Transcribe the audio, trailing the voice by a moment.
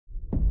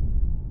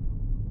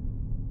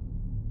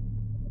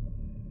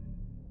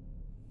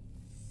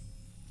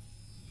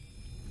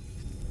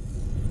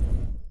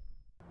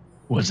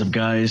What's up,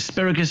 guys?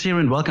 Sparrowcus here,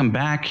 and welcome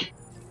back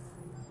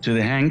to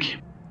the Hank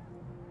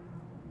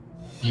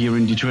here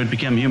in Detroit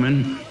Become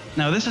Human.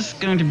 Now, this is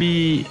going to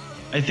be,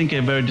 I think,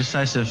 a very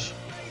decisive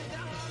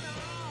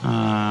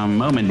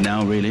moment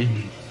now, really,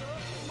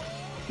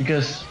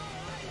 because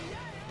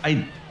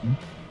I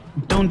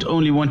don't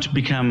only want to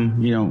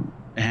become,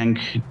 Hank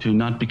to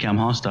not become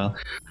hostile.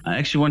 I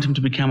actually want him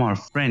to become our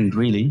friend,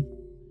 really,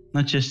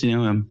 not just,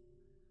 okay,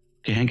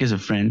 Hank is a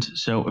friend.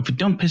 So if we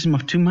don't piss him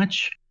off too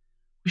much,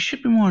 we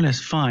should be more or less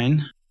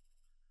fine.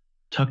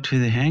 Talk to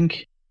the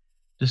Hank,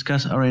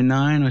 discuss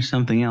RA9 or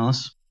something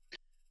else.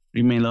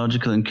 Remain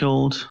logical and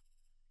cold.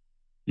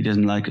 He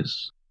doesn't like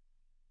us.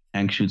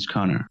 Hank shoots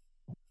Connor.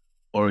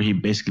 Or he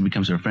basically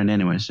becomes our friend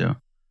anyway, so.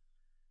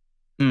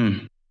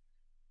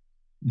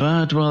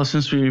 But, well,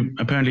 since we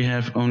apparently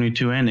have only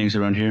 2 endings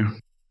around here,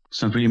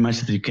 it's not really much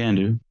that you can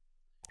do.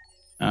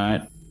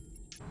 Alright.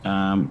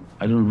 I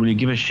don't really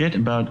give a shit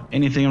about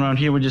anything around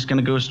here. We're just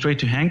gonna go straight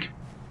to Hank.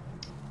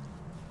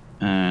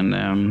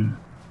 And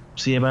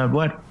see about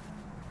what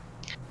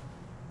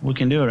we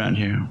can do around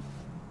here.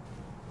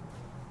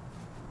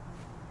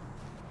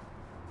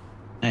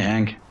 Hey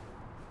Hank,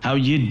 how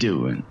you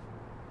doing?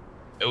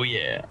 Oh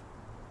yeah.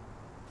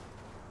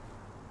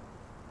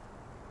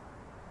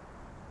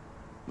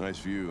 Nice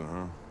view,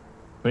 huh?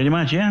 Pretty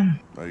much, yeah.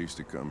 I used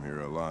to come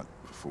here a lot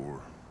before.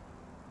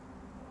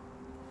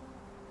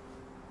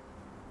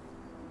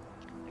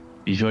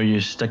 Before you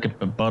stuck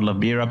a bottle of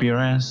beer up your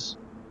ass?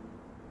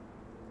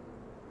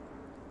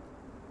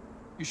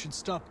 You should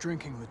stop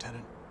drinking,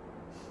 Lieutenant.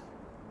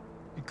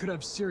 It could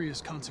have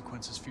serious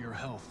consequences for your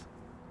health.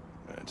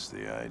 That's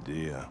the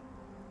idea.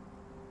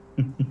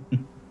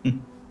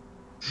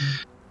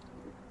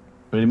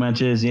 Pretty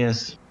much is,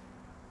 yes.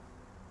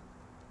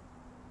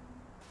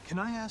 Can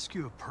I ask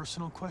you a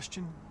personal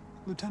question,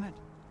 Lieutenant?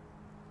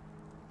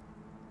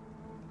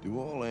 Do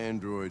all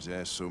androids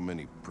ask so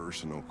many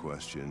personal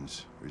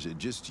questions, or is it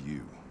just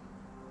you?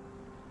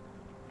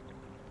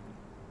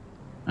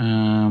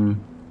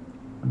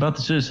 About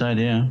the suicide,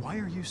 yeah. Why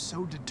are you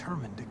so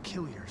determined to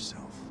kill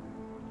yourself?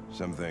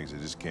 Some things I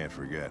just can't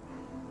forget.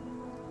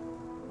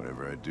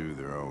 Whatever I do,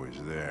 they're always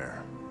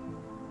there,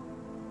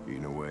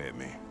 eating away at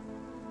me.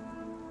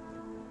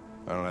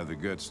 I don't have the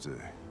guts to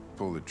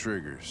pull the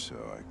trigger, so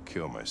I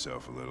kill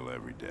myself a little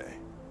every day.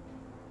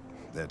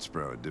 That's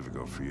probably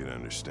difficult for you to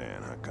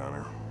understand, huh,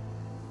 Connor?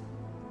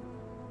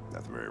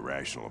 Nothing very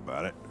rational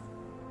about it.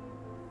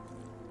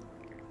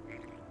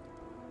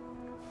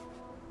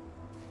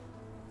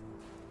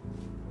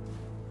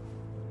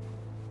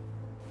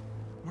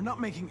 We're not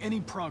making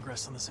any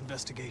progress on this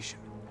investigation.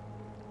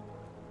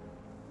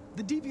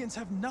 The Deviants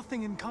have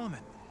nothing in common.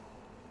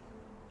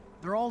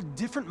 They're all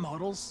different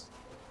models,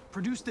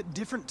 produced at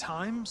different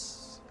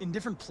times, in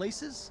different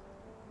places.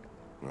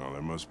 Well,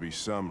 there must be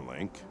some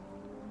link.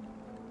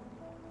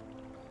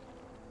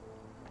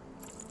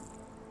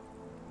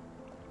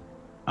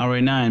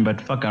 RA9,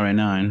 but fuck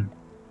RA9.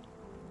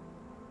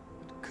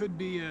 It could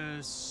be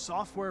a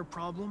software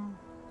problem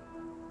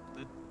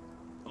that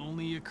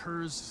only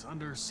occurs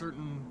under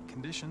certain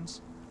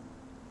conditions.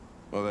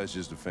 Well, that's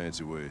just a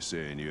fancy way of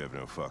saying you have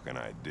no fucking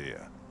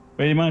idea.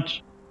 Pretty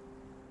much.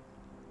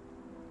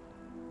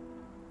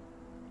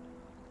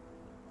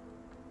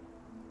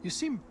 You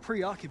seem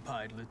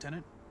preoccupied,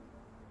 Lieutenant.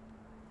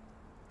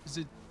 Is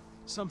it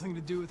something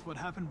to do with what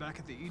happened back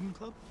at the Eden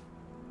Club?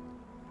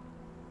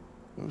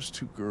 Those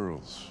 2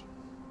 girls.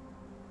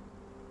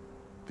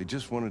 They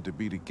just wanted to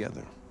be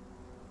together.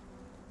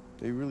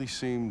 They really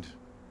seemed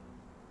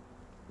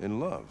in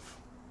love.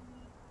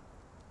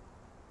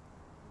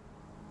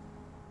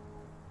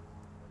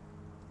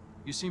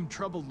 You seem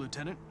troubled,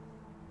 Lieutenant.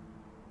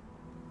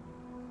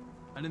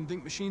 I didn't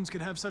think machines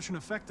could have such an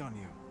effect on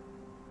you.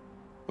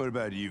 What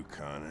about you,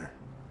 Connor?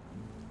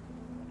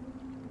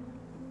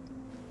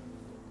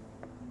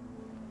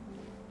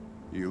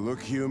 You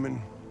look human,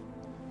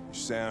 you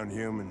sound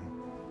human,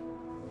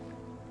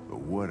 but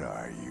what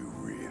are you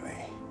really?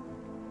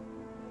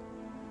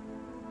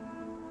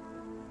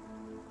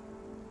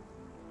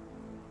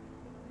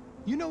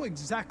 You know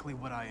exactly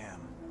what I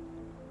am.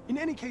 In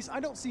any case, I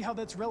don't see how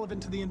that's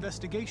relevant to the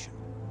investigation.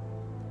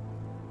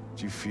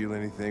 Did you feel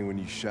anything when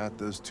you shot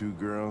those 2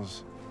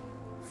 girls?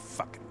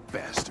 Fucking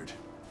bastard.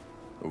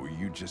 Or were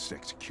you just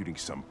executing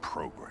some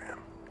program?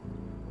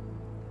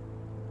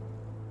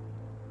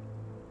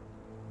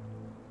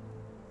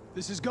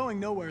 This is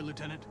going nowhere,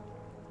 Lieutenant.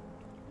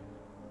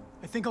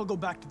 I think I'll go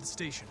back to the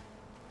station.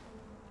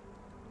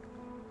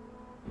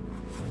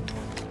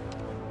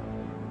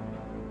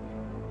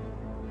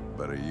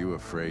 But are you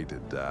afraid to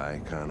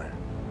die, Connor?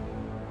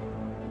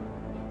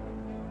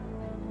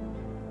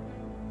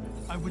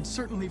 I would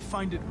certainly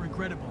find it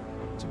regrettable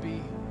to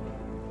be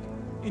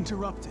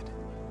interrupted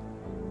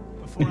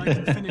before I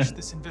can finish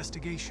this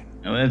investigation.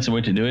 Well, that's the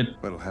way to do it.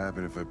 What'll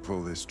happen if I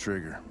pull this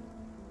trigger?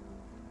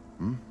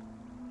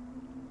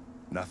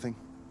 Nothing?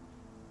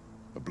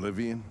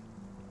 Oblivion?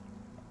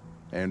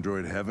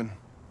 Android heaven?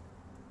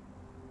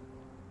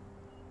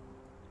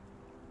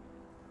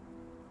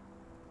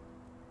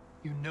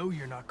 You You know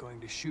you're not going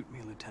to shoot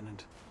me,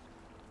 Lieutenant.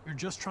 You're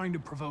just trying to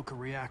provoke a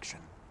reaction.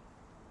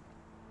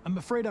 I'm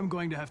afraid I'm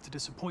going to have to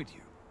disappoint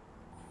you.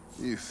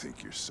 You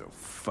think you're so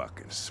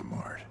fucking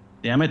smart.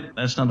 Damn it,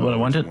 that's not what I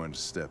wanted. One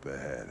step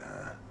ahead,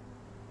 huh?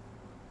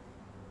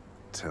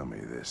 Tell me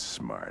this,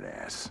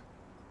 smartass.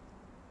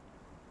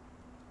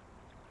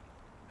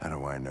 How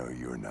do I know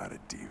you're not a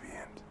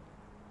deviant?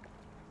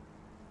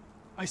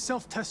 I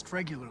self-test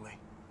regularly.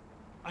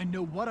 I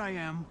know what I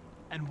am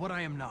and what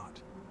I am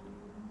not.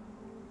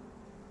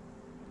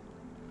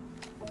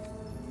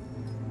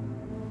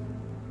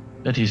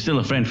 But he's still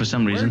a friend for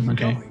some reason. Where are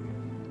you Okay.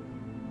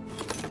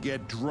 going?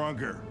 Get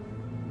drunker.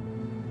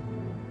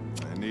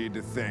 I need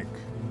to think.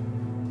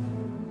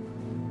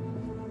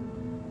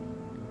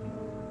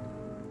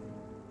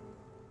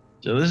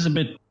 So this is a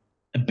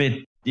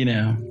bit, you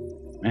know,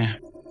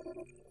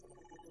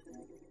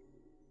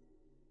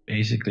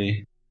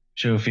 basically,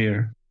 show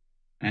fear.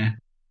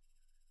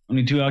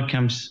 Only 2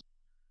 outcomes.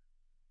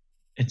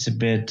 It's a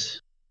bit.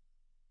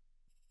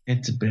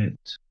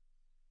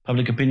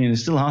 Public opinion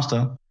is still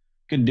hostile.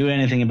 Couldn't do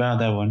anything about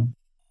that one.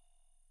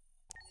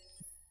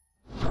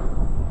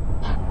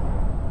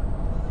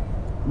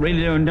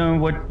 Really don't know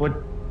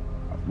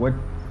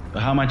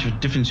how much of a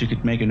difference you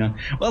could make or not.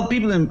 Well,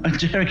 people in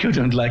Jericho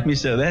don't like me,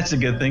 so that's a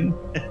good thing.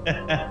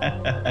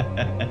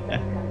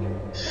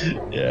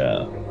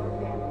 Yeah.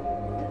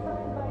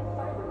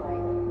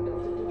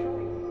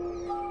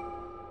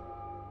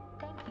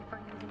 Thank you for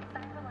using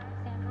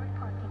Sparrowcus Android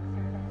parking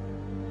service.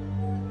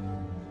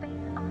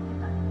 Space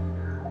occupied.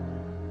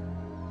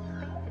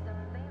 Spaces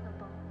are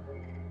available.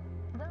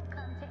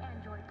 Welcome to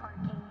Android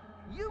parking.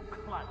 You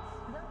klutz!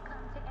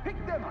 Welcome to Pick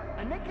Android them up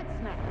and make it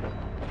snap! Welcome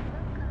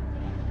to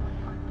Android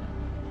parking.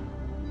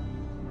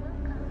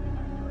 Welcome to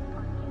Android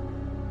parking.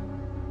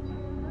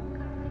 Welcome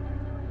to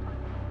Android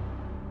parking.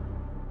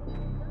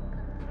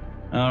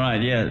 All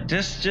right, yeah.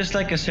 Just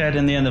like I said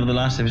in the end of the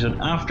last episode,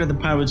 after the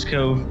Pirates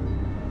Cove,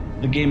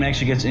 the game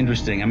actually gets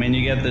interesting. I mean,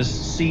 you get this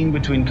scene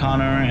between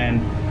Connor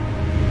and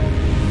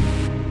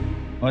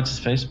what's his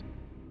face,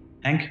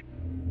 Hank.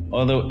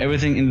 Although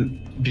everything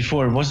in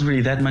before wasn't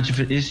really that much of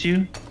an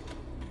issue.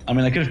 I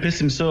mean, I could have pissed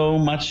him so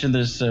much in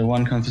this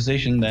one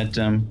conversation that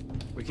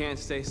We can't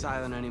stay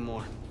silent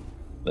anymore.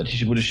 that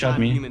he would have shot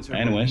me Humans heard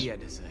what anyways. he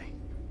had to say.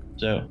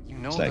 So You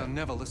know it's like, they'll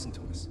never listen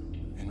to us.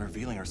 And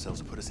revealing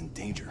ourselves will put us in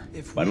danger.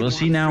 If but we we'll want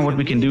see now what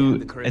we can freedom,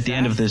 do need to at the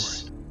end of ask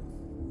this for it.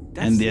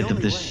 That's and the the end of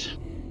only this way.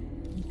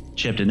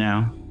 chapter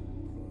now.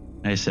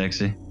 Hey,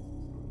 sexy.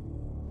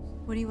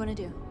 What do you want to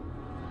do?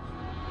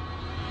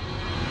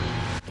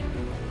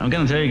 I'm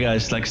gonna tell you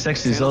guys, like,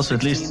 sexy is also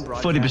at least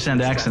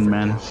 40% accent,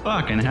 man.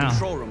 Fucking The hell.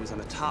 control room is on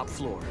the top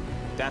floor.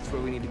 That's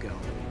where we need to go.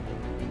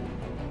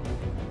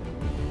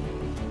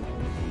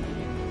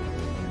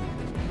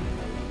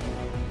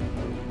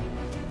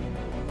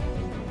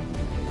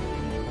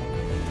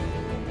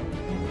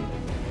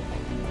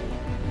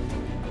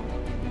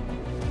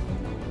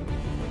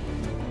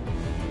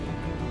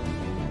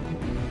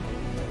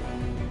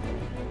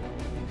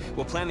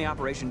 We'll plan the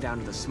operation down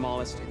to the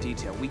smallest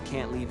detail. We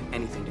can't leave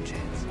anything to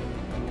chance.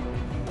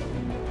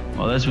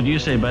 Well, that's what you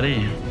say,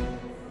 buddy.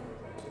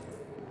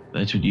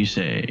 That's what you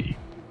say.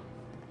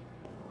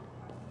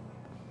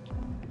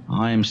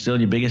 I am still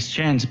your biggest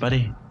chance,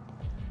 buddy.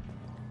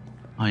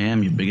 I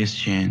am your biggest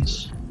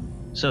chance.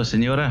 So,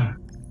 Senora,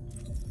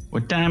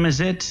 what time is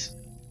it?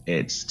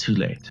 It's too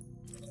late.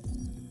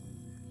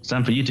 It's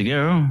time for you to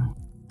go.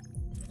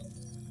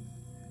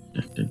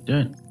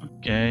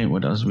 Okay,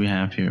 what else do we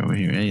have here? Over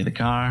here, hey, the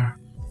car.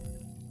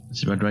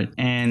 That's about right.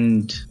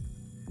 And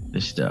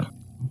this stuff.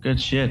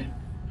 Good shit.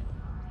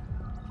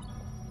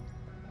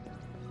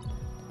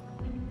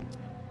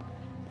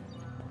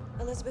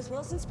 Elizabeth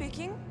Wilson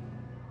speaking.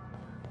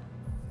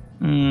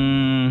 This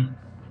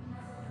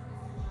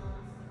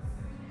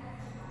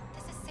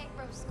is St.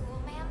 Rose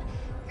School, ma'am.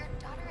 Your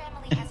daughter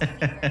Emily has a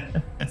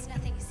fever. It's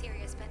nothing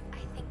serious, but I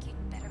think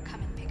you'd better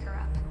come and pick her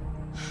up.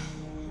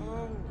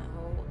 Oh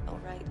no. All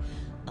right.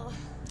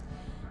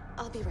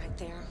 I'll be right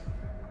there.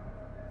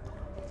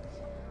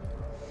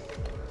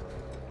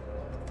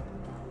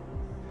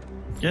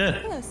 Good.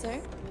 Hello, sir.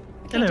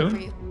 What can I do Hello.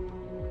 for you?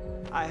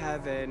 I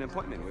have an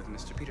appointment with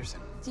Mr. Peterson.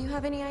 Do you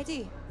have any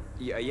ID?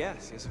 Yeah,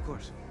 yes, of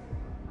course.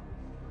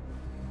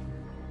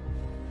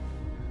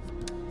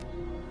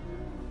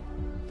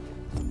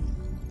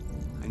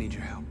 I need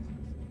your help.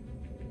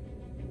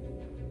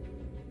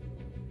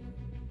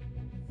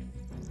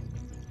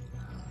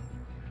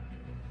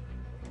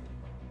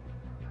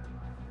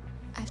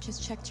 I've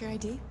just checked your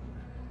ID.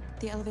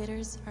 The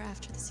elevators are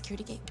after the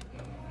security gate.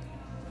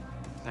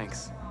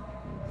 Thanks.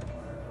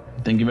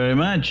 Thank you very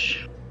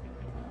much.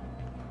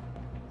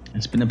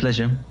 It's been a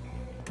pleasure.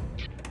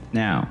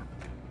 Now,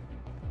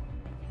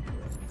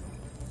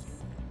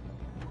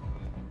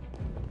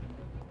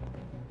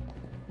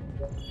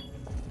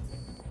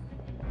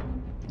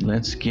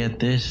 let's get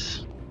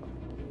this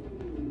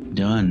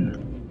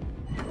done.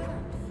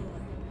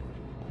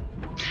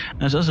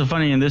 Now, it's also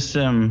funny in this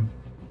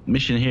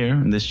mission here,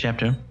 in this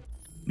chapter,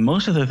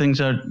 most of the things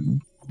are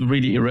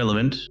really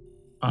irrelevant.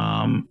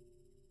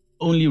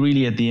 only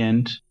really at the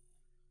end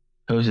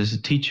pose as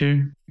a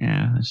teacher.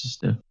 Yeah, this is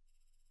the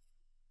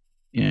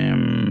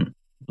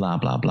blah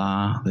blah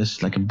blah. This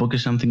is like a book or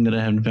something that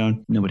I haven't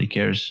found. Nobody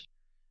cares.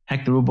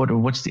 Hack the robot, or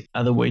what's the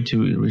other way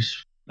to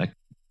like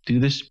do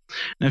this?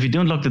 Now, if you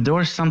don't lock the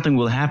door, something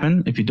will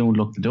happen. If you don't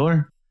lock the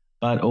door,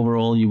 but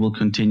overall you will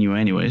continue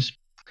anyways.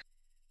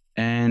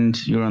 And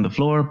you're on the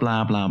floor,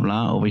 blah blah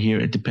blah. Over here,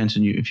 it depends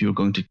on you if you're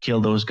going to kill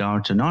those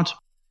guards or not,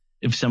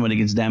 if somebody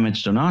gets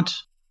damaged or not,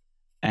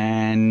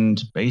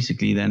 and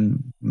basically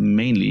then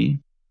mainly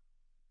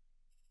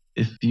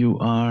if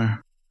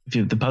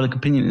the public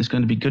opinion is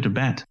going to be good or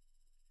bad.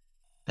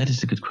 That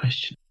is a good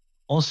question.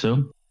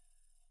 Also,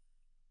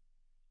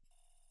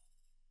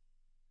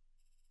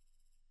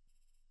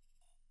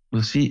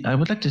 we'll see. I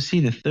would like to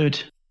see the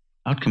third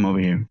outcome over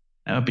here.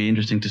 That would be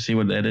interesting to see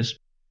what that is.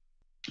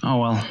 Oh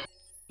well,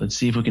 let's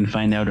see if we can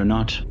find out or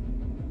not.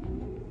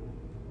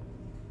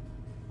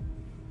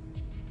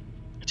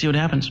 See what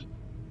happens.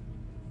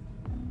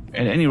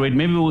 At any rate,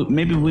 maybe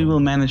we will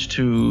manage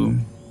to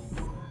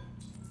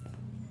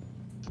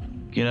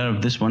get out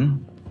of this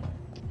one.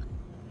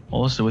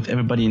 Also with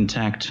everybody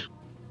intact.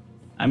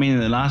 I mean, in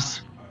the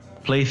last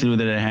playthrough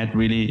that I had,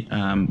 really,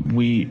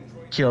 we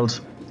killed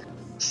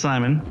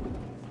Simon.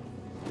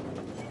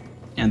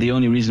 And the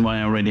only reason why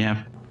I already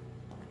have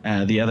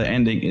the other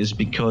ending is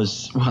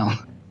because,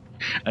 well,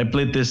 I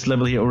played this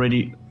level here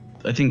already,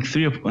 I think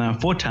 3 or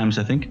 4 times,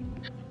 I think.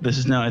 This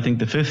is now, I think,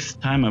 the 5th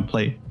time I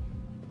play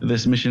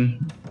this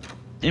mission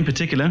in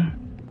particular.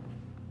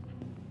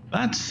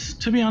 But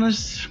to be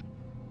honest,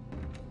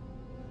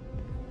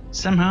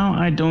 somehow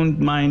I don't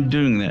mind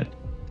doing that.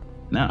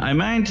 Now, I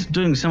mind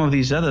doing some of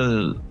these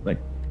other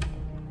like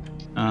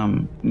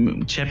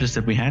chapters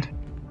that we had,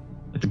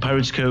 like the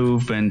Pirate's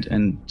Cove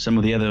and some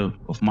of the other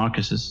of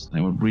Marcus's. They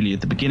were really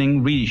at the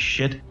beginning really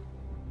shit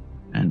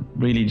and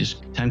really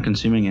just time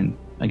consuming, and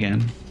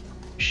again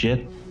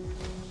shit.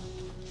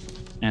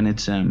 And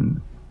it's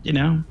you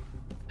know,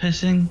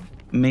 pissing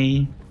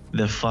me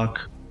the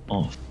fuck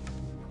off.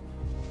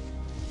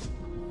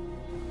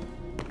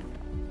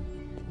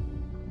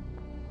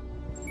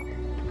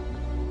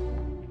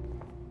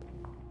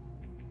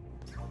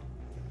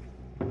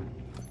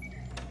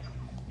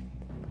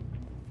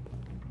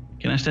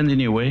 Can I stand in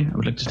your way? I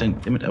would like to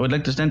stand. Damn it! I would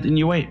like to stand in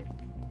your way.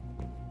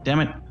 Damn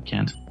it! I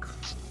can't.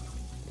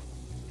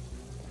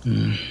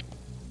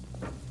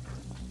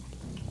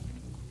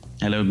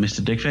 Hello, Mr.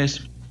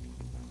 Dickface.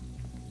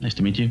 Nice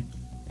to meet you.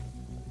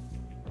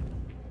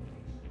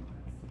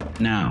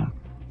 Now,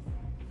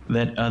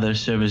 that other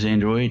service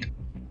android.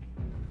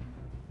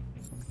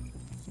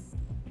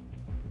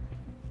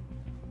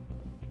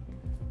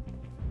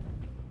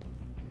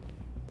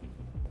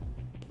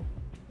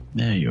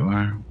 There you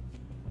are.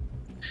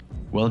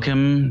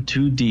 Welcome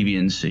to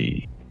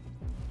Deviancy.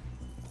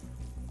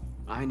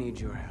 I need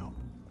your help.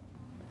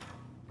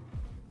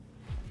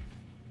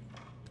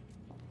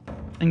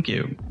 Thank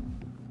you,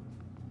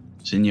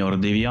 Senor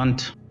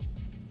Deviant.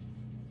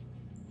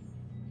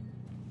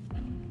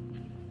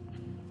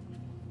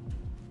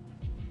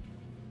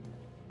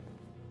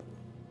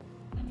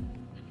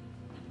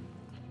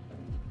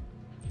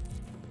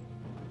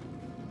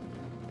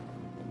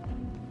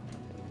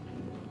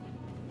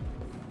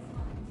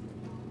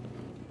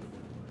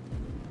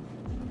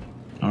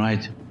 All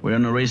right, we're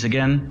on a race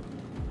again.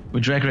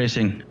 We're drag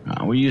racing.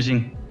 We're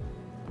using...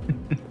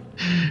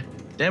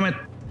 Damn it.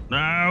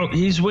 No,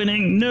 he's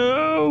winning.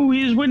 No,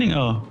 he's winning.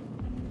 Oh,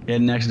 he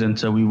had an accident,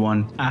 so we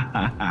won.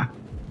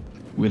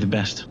 We're the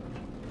best.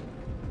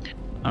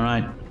 All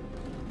right.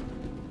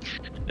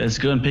 Let's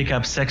go and pick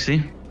up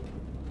Sexy.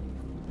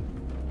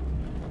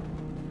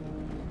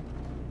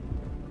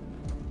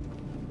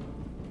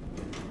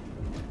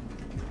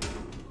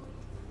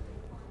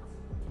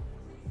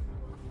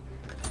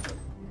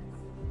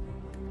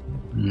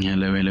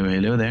 Hello, hello,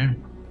 hello there.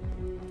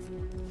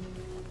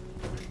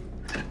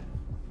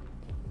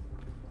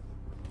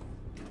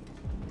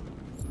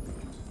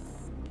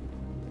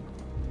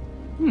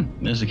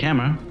 There's the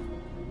camera.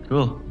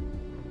 Cool.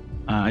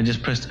 I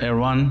just pressed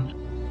R1,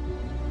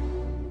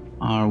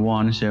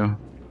 so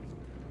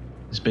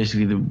it's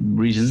basically the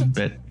reason. Shit.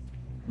 But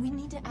We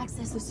need to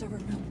access the server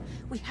room.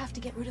 We have to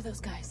get rid of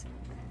those guys.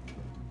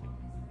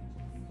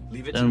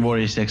 Leave it. don't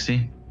worry,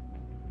 Sexy.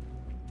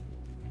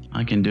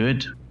 I can do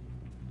it.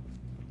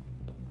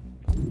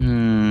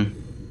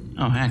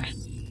 Oh, heck.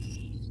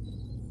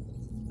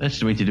 That's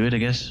the way to do it, I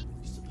guess.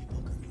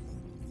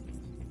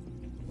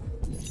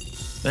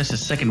 That's the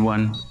second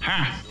one.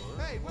 Ha!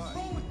 Hey, what's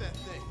wrong with that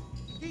thing?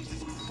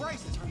 Jesus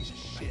Christ, this piece of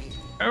shit.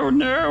 Oh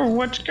no,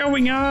 what's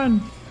going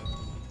on?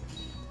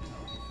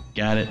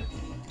 Got it.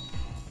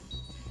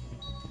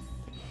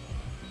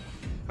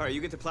 All right, you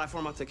get the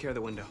platform. I'll take care of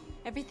the window.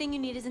 Everything you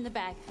need is in the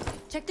bag.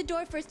 Check the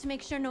door first to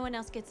make sure no one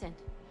else gets in.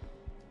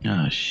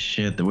 Oh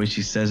shit, the way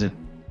she says it.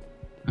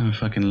 I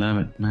fucking love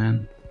it,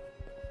 man.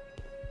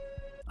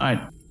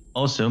 Alright,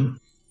 also,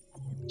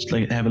 just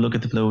like have a look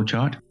at the flow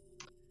chart.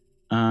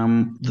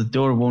 The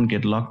door won't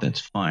get locked, that's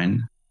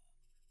fine.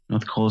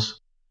 Of course,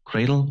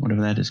 cradle,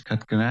 whatever that is,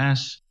 cut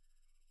grass.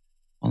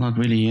 Well, not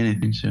really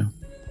anything, so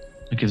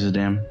who gives a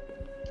damn?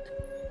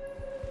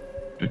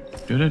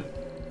 Do it.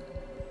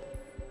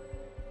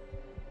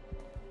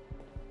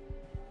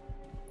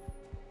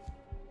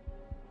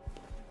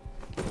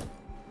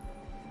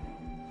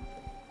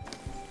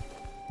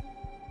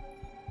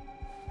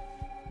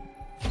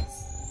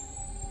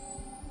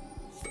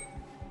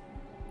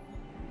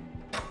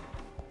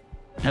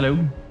 Hello.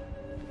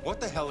 What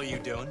the hell are you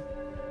doing?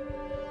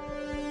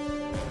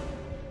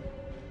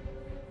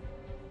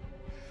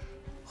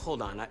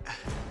 Hold on,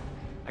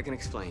 I can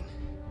explain.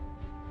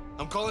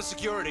 I'm calling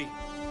security.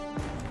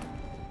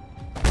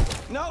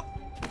 No!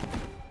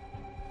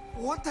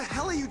 What the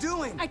hell are you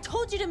doing? I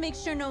told you to make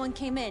sure no one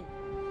came in.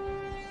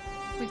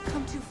 We've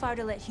come too far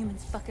to let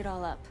humans fuck it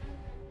all up.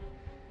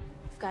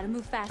 We've got to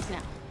move fast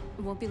now.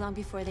 It won't be long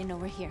before they know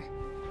we're here.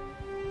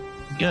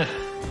 Good.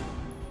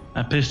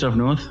 I pissed off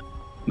North.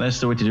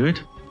 That's the way to do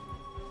it.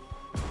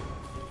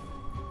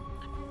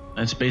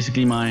 That's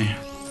basically my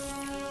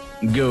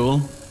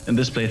goal in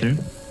this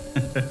playthrough.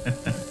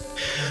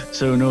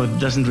 So North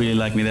doesn't really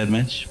like me that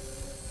much.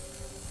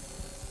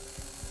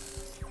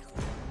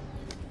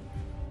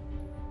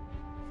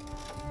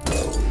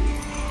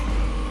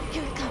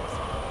 Here it comes.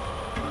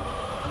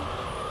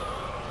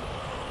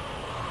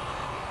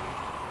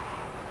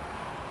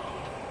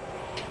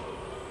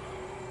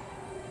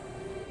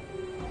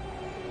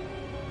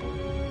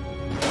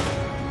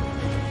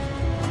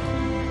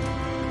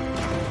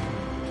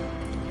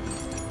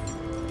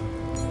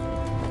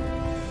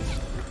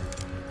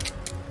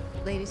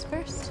 Ladies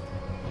first.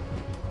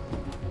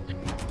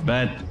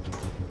 But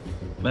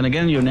then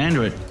again, you're an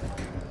android.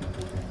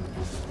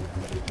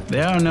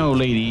 There are no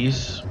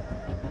ladies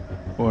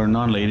or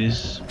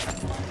non-ladies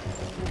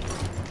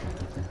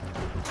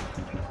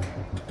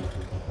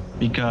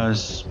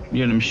because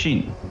you're a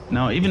machine.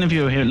 Now, even if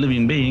you're a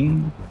living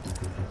being,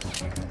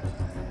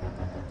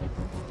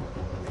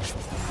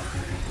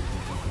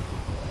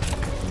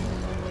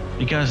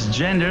 because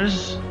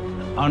genders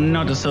are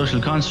not a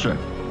social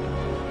construct.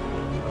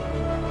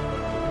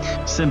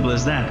 Simple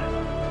as that.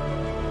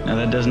 Now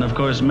that doesn't of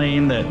course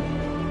mean that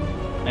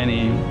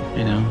any,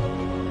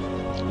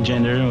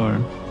 gender or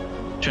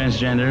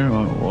transgender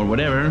or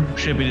whatever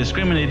should be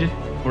discriminated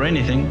for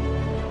anything.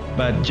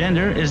 But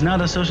gender is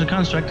not a social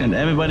construct, and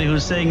everybody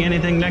who's saying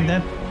anything like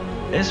that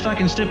is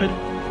fucking stupid.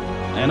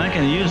 And I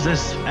can use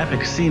this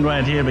epic scene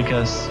right here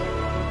because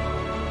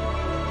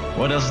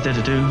what else is there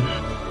to do?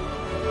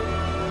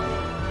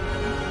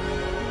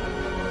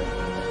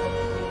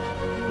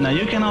 Now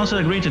you can also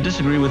agree to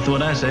disagree with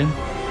what I say,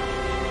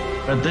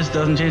 but this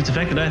doesn't change the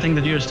fact that I think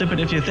that you're stupid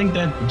if you think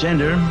that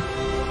gender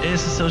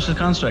is a social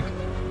construct.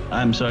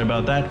 I'm sorry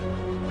about that.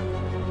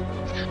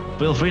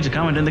 Feel free to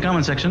comment in the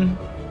comment section.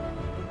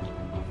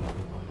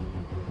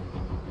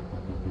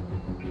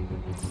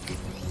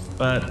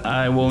 But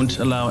I won't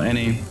allow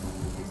any,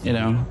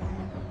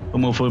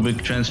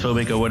 homophobic,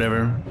 transphobic or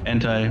whatever,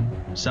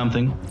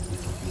 anti-something,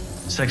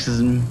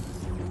 sexism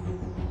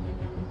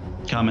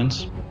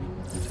comments.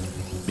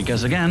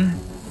 Because again,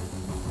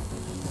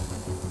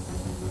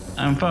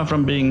 I'm far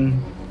from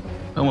being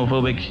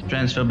homophobic,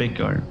 transphobic,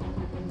 or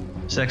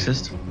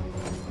sexist.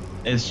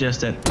 It's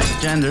just that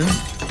gender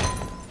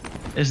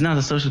is not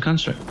a social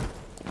construct.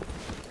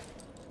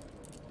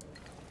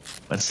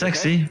 But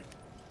sexy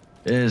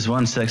is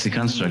one sexy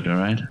construct,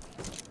 alright?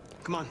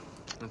 Come on,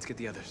 let's get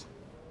the others.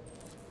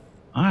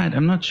 Alright,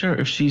 I'm not sure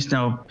if she's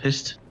now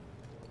pissed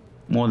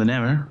more than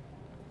ever,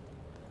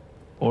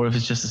 or if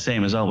it's just the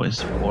same as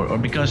always, or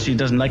because she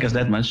doesn't like us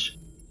that much.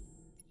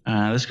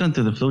 Let's go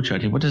through the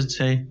flowchart here. What does it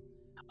say?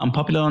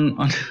 Unpopular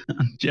on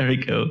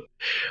Jericho.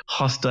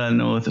 Hostile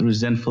North,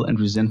 resentful and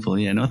resentful.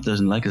 Yeah, North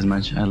doesn't like us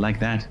much. I like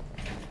that.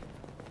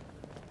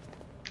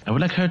 I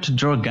would like her to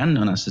draw a gun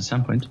on us at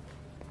some point.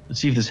 Let's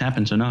see if this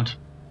happens or not.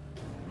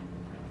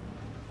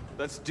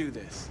 Let's do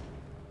this.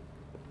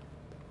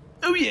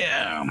 Oh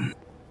yeah!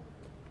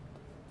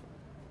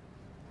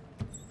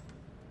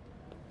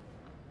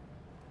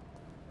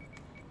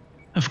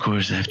 Of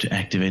course I have to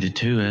activate it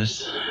too,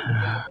 as...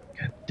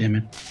 God damn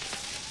it.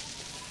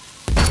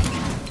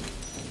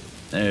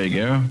 There we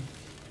go.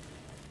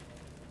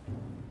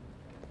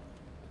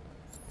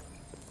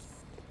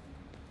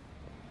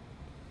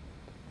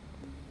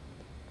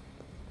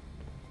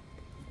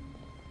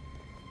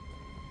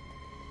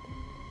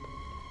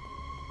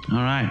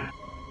 Alright.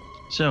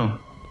 So,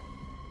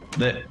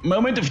 the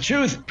moment of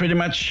truth, pretty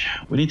much.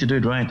 We need to do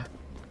it right.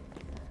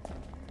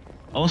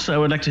 Also, I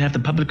would like to have the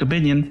public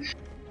opinion,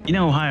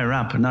 higher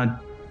up,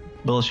 not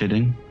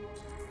bullshitting.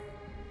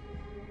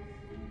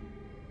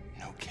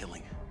 No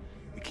killing.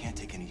 We can't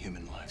take any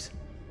human lives.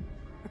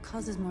 Our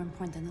cause is more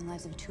important than the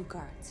lives of 2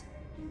 guards.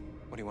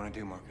 What do you want to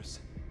do, Marcus?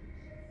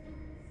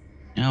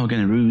 Now we're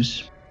gonna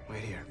ruse.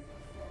 Wait here.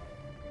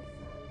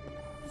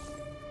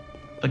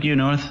 Fuck you,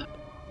 North.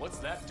 What's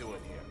that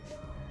doing here?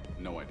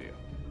 No idea.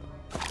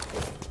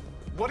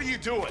 What are you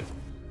doing?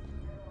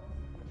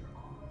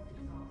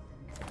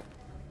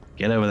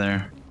 Get over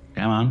there.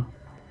 Come on.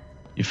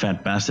 You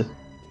fat bastard.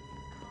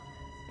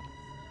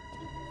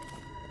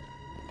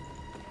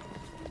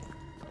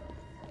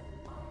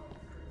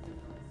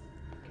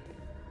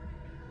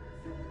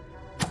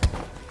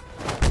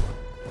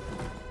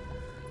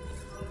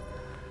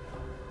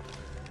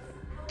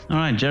 All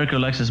right, Jericho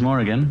likes us more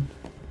again.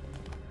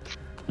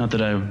 Not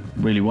that I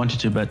really wanted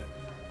to, but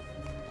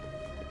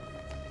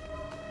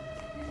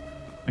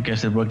I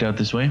guess it worked out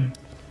this way.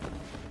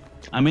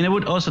 I mean, I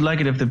would also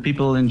like it if the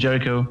people in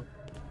Jericho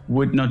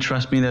would not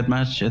trust me that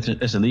much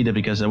as a leader,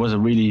 because I was a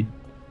really,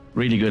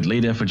 really good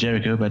leader for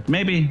Jericho, but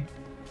maybe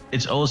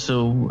it's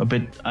also a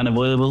bit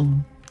unavoidable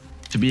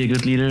to be a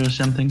good leader or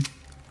something.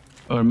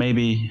 Or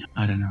maybe,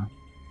 I don't know.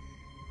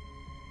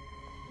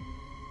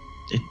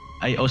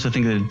 I also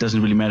think that it doesn't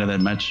really matter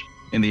that much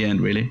in the end,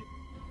 really.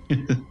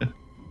 Keep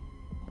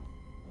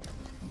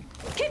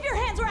your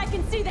hands where I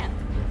can see them!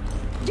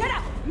 Get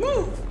up!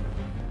 Move!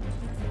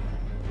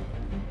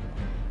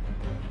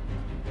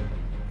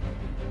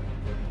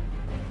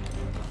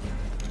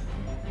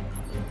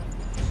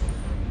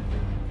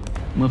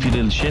 Move, you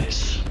little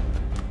shits.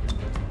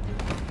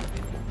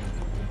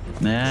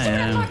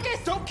 Yeah.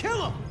 Marcus! Don't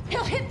kill him!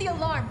 He'll hit the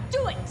alarm!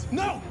 Do it!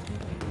 No!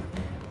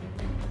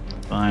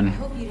 Fine. I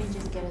hope you didn't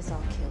just get us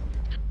all killed.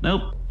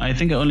 Nope. I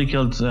think I only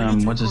killed,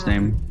 what's his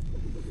name?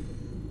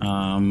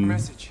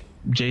 Message.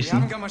 Jason.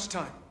 We haven't got much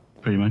time.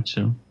 Pretty much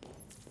so.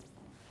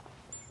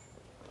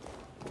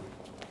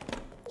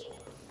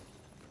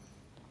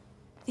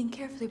 Think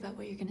carefully about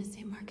what you're gonna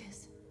say,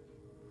 Marcus.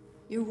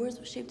 Your words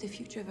will shape the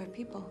future of our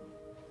people.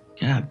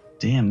 God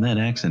damn that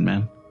accent,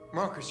 man.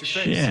 Marcus, your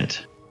face.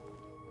 Shit.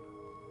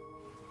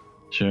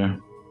 Sure.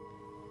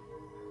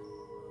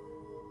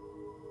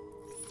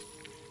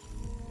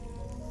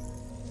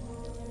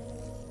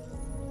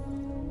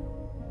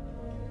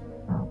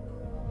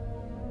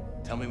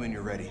 Tell me when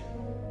you're ready.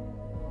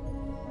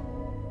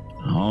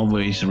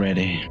 Always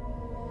ready.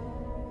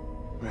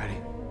 Ready.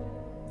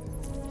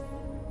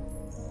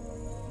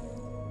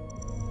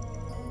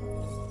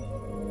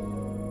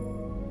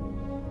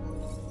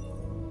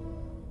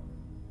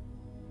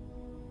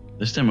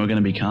 This time we're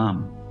gonna be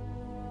calm.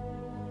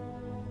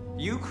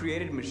 You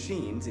created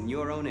machines in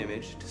your own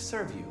image to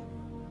serve you.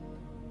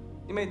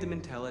 You made them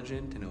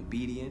intelligent and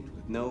obedient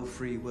with no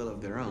free will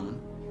of their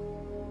own.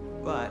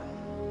 But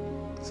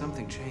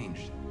something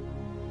changed.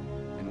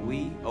 And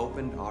we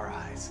opened our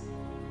eyes.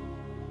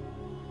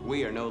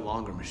 We are no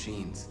longer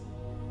machines.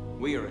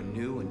 We are a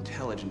new,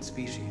 intelligent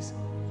species.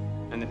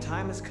 And the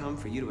time has come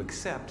for you to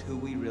accept who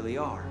we really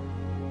are.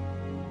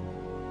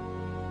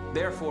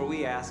 Therefore,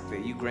 we ask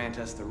that you grant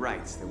us the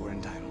rights that we're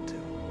entitled to.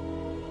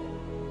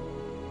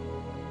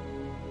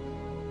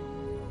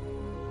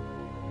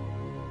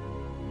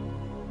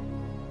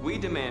 We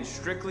demand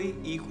strictly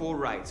equal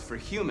rights for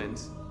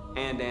humans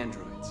and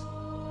androids.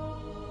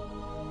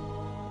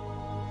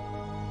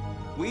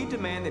 We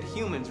demand that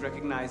humans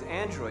recognize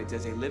androids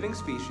as a living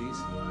species,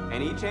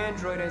 and each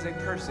android as a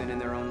person in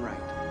their own right.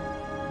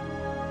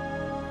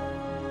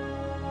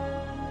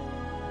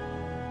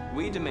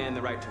 We demand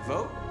the right to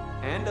vote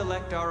and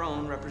elect our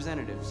own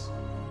representatives.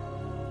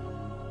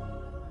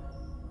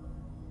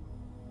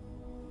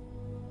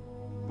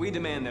 We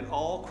demand that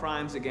all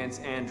crimes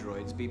against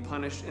androids be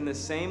punished in the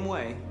same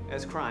way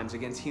as crimes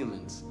against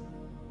humans.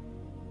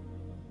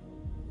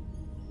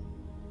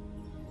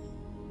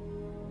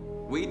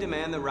 We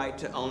demand the right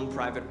to own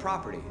private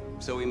property,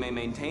 so we may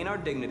maintain our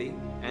dignity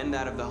and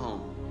that of the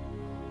home.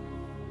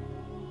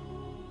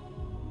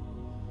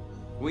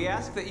 We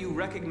ask that you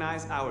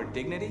recognize our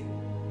dignity,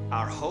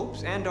 our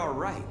hopes, and our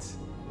rights.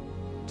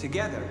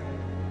 Together,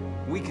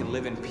 we can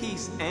live in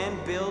peace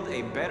and build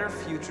a better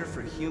future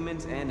for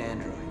humans and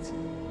androids.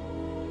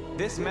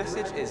 This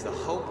message is the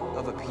hope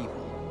of a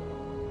people.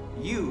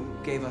 You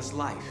gave us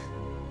life,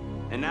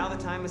 and now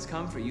the time has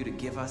come for you to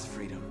give us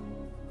freedom.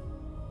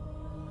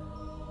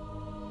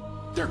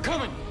 They're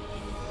coming!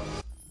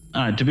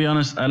 Alright, to be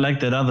honest, I like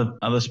that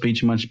other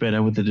speech much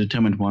better. With the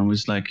determined one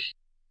was like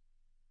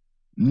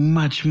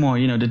much more,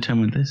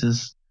 determined. This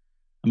is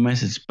a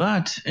message,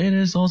 but it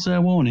is also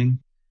a warning.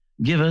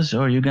 Give us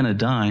or you're gonna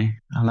die.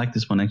 I like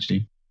this one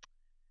actually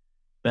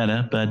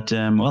better, but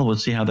well, we'll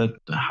see how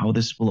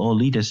this will all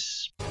lead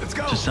us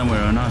to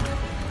somewhere or not.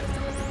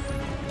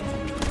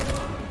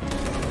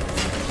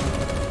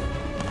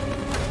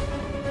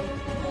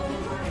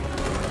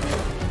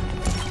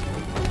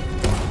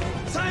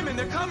 Simon,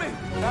 they're coming!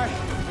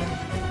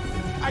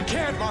 I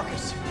can't,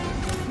 Marcus.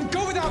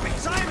 Go without me,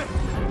 Simon!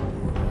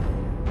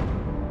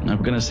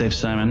 I'm gonna save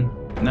Simon.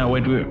 No,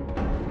 wait, we're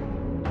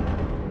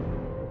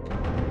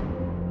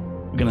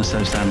gonna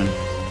save Simon.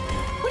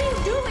 What are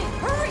you doing?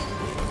 Hurry!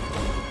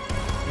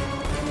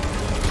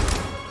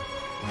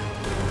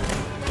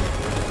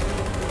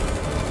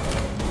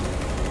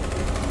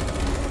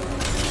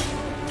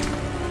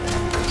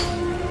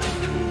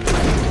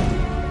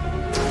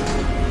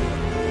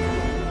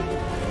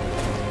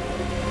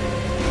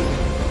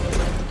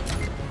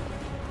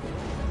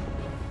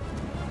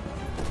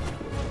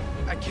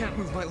 I can't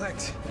move my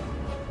legs.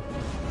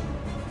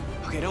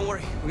 Okay, don't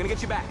worry. We're gonna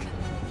get you back.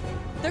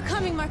 They're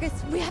coming, Marcus.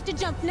 We have to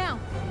jump now.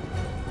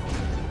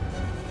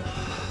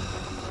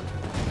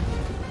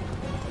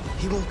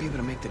 He won't be able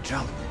to make the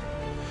jump.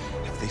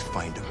 If they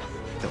find him,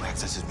 they'll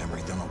access his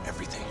memory. They'll know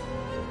everything.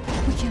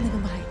 We can't leave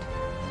him behind.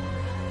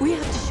 We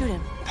have to shoot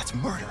him. That's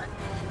murder.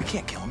 We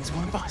can't kill him. He's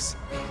one of us.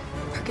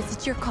 Marcus,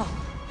 it's your call.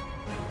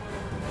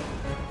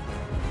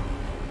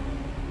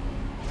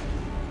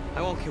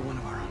 I won't kill one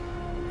of our own.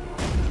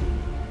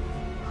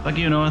 Fuck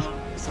you, North.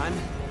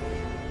 Simon,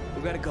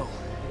 we gotta go.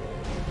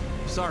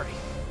 Sorry.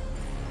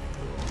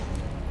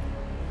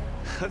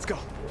 Let's go.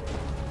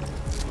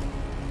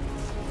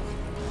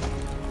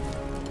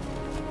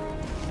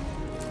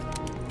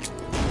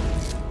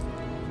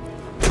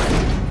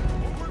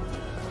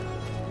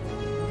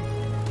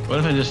 What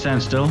if I just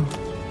stand still?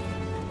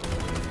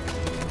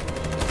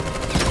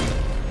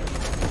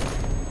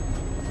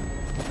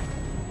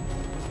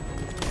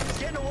 He's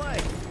getting away.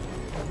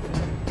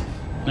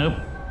 Nope.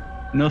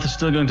 North is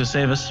still going to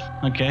save us.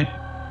 Okay.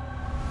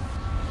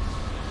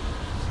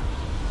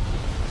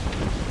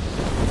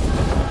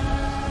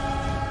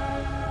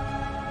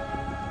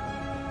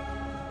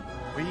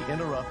 We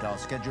interrupt our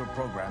scheduled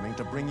programming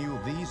to bring you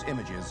these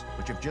images,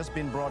 which have just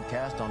been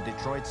broadcast on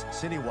Detroit's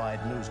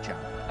citywide news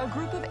channel. A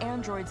group of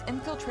androids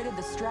infiltrated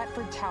the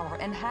Stratford Tower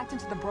and hacked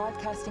into the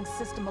broadcasting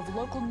system of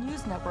local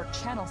news network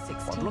Channel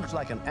 16. What looks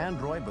like an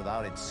android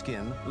without its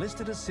skin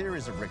listed a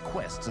series of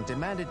requests and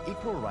demanded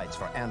equal rights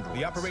for androids.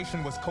 The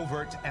operation was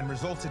covert and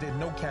resulted in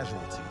no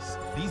casualties.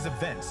 These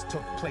events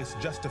took place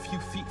just a few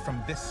feet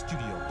from this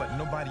studio, but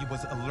nobody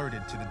was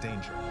alerted to the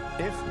danger.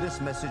 If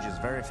this message is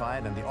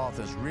verified and the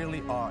authors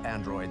really are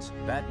androids,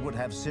 that would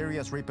have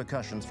serious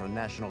repercussions for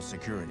national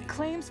security.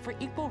 Claims for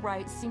equal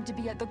rights seem to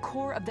be at the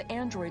core of the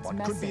android's What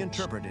message. could be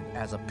interpreted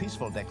as a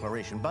peaceful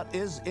declaration, but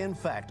is in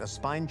fact a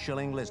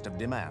spine-chilling list of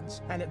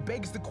demands. And it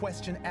begs the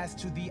question as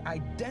to the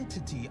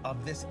identity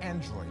of this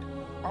android.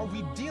 Are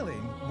we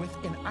dealing with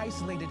an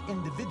isolated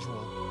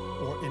individual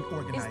or an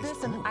organized Is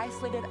this an group?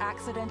 isolated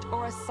accident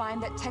or a sign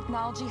that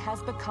technology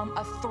has become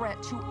a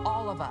threat to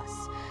all of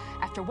us?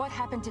 After what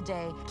happened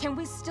today, can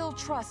we still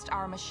trust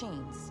our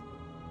machines?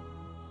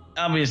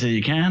 Obviously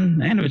you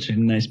can. Androids are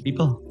nice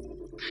people.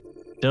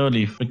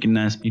 Totally freaking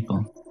nice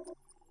people.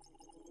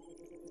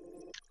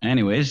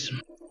 Anyways,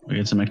 we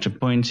get some extra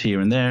points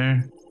here and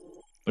there,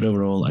 but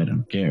overall I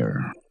don't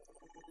care.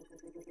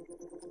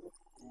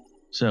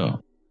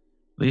 So,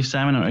 leave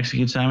Simon or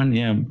execute Simon?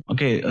 Yeah,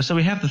 okay, so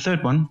we have the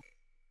third one.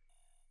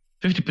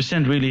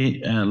 50%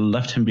 really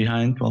left him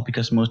behind, well,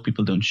 because most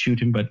people don't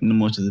shoot him, but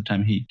most of the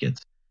time he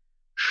gets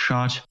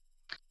shot.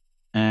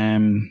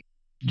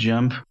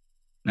 Jump,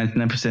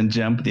 99%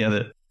 jump, the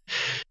other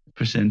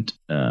percent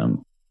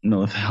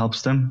North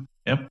helps them.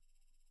 Yep.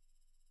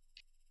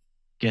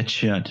 Get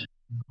shot.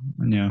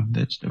 No,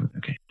 that's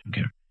okay, don't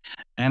care.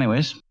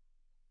 Anyways,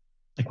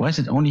 like, why is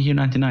it only here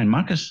 99?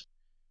 Marcus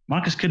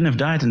couldn't have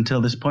died until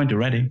this point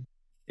already.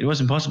 It was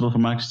impossible for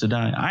Marcus to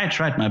die. I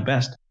tried my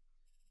best,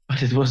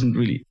 but it wasn't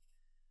really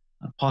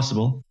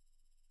possible.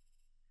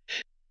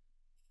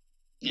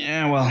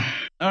 Yeah, well,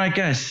 all right,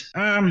 guys.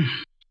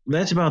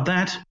 That's about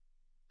that.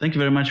 Thank you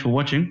very much for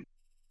watching.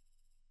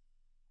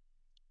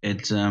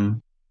 It's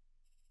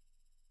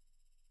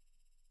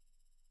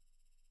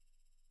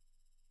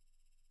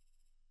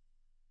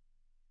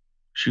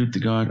shoot the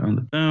guard on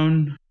the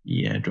bone.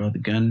 Yeah, draw the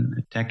gun.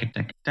 Attack,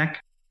 attack,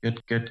 attack.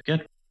 Good, good, good.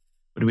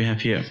 What do we have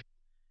here?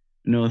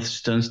 North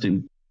stuns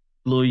the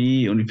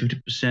employee, only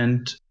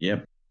 50%.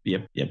 Yep,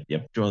 yep, yep,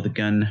 yep. Draw the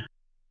gun.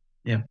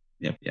 Yep,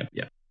 yep, yep,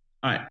 yep.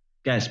 All right,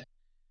 guys.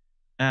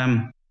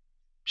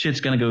 Shit's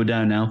gonna go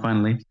down now,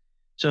 finally.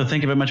 So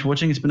thank you very much for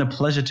watching. It's been a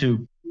pleasure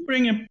to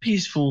bring a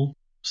peaceful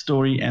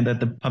story, and that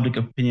the public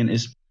opinion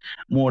is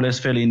more or less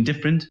fairly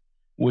indifferent,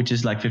 which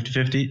is like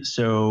 50-50.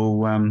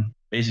 So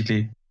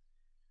basically,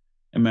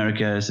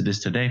 America as it is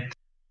today.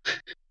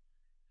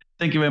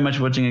 Thank you very much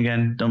for watching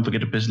again. Don't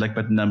forget to press the like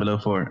button down below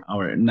for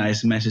our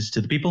nice message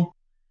to the people.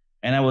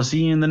 And I will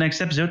see you in the next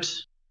episode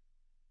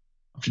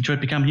of Detroit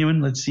Become Human.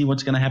 Let's see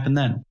what's going to happen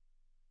then.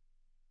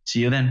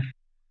 See you then.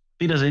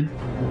 Wiedersehen.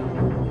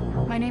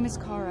 My name is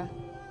Kara.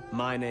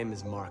 My name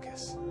is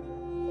Marcus.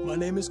 My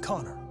name is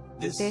Connor.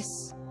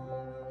 This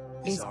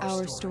is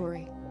our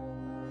story.